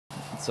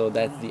So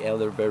that's the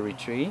elderberry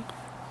tree.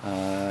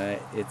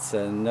 It's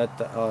not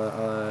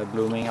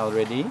blooming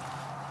already,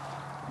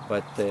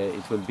 but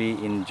it will be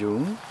in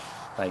June,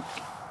 like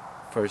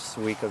first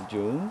week of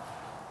June.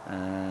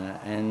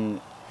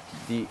 And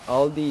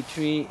all the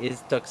tree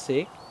is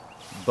toxic,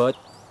 but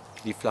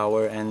the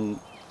flower and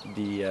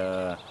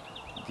the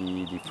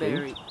fruit.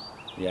 Berry.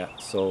 Yeah,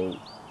 so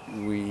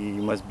we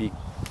must be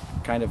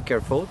kind of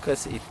careful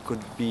because it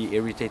could be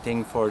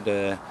irritating for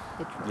the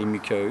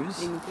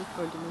mucus.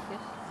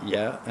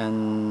 Yeah,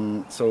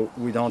 and so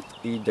we don't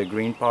eat the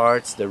green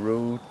parts, the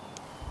root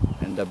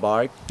and the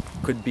bark.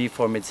 Could be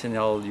for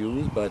medicinal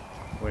use, but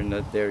we're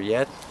not there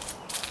yet.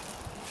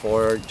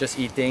 For just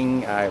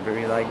eating, I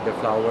very like the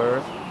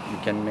flower. You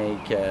can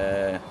make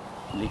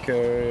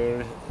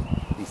liquor,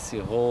 des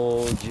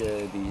sirops,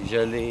 des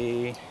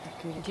gelées.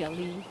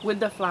 Jelly. With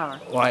the flower.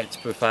 Ouais, tu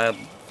peux faire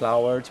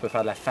flour, tu peux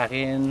faire de la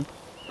farine.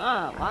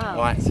 Ah,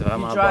 wow. Ouais, c'est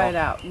vraiment You dry bon. it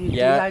out. You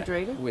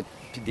dehydrate it? With,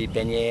 puis des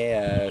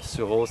beignets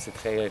sureau, c'est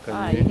très connu.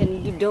 Ah, you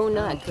can do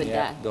donuts with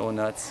that.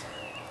 Donuts.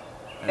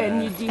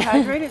 And you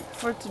dehydrate it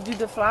to do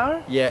the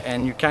flour? Yeah,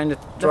 and you kind of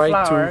The try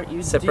flour, to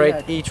you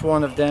separate dehydrate. each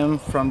one of them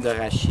from the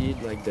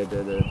rachid, like the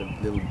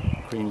little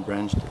green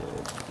branch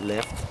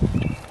left.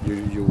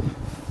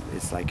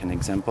 It's like an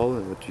example,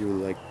 but you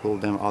like pull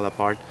them all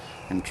apart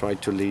and try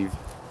to leave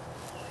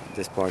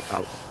this part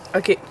out.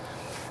 Okay.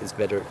 It's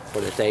better for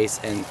the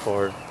taste and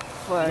for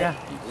Yeah.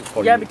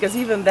 for Yeah, you. because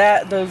even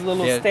that, those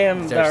little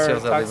stems there's are still a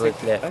little toxic.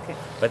 bit left. Okay.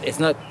 But it's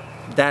not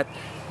that,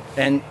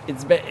 and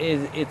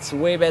it's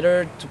way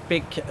better to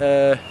pick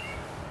a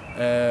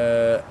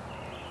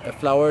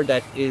flower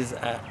that is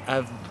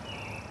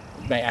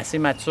assez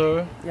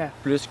mature,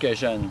 plus que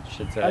jeune,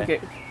 je dirais. Okay.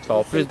 Ça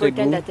va plus de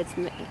important goût. that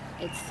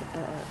it's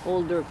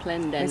older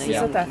plant than Mais c'est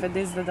ça, t'as fait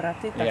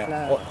déshydrater parce que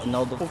la... An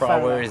older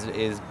flower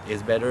is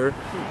better.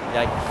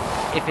 Like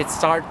if it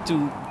starts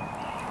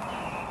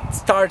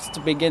to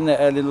begin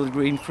a little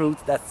green fruit,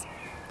 that's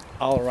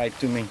all right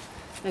to me.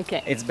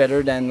 Okay. It's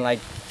better than like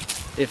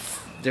if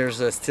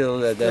there's still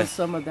There's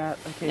some of that.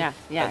 Okay. Yeah.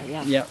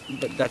 Yeah,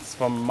 but that's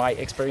from my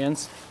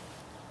experience.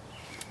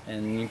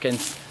 And you can,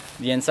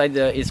 the inside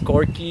is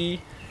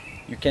corky.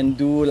 You can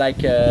do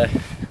like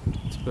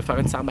tu peux faire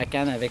une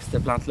sarbacane avec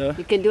cette plante là.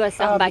 You can do a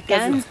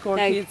sarbacane. It's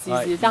corky, it's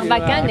easy to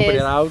Sarbacane Put it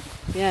is out.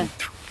 yeah.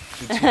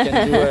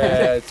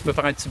 Tu peux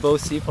faire un tuba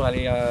aussi pour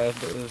aller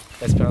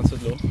respirer en dessous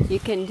de l'eau. You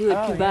can do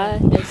a tuba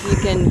that you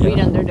can breathe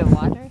under the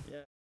water.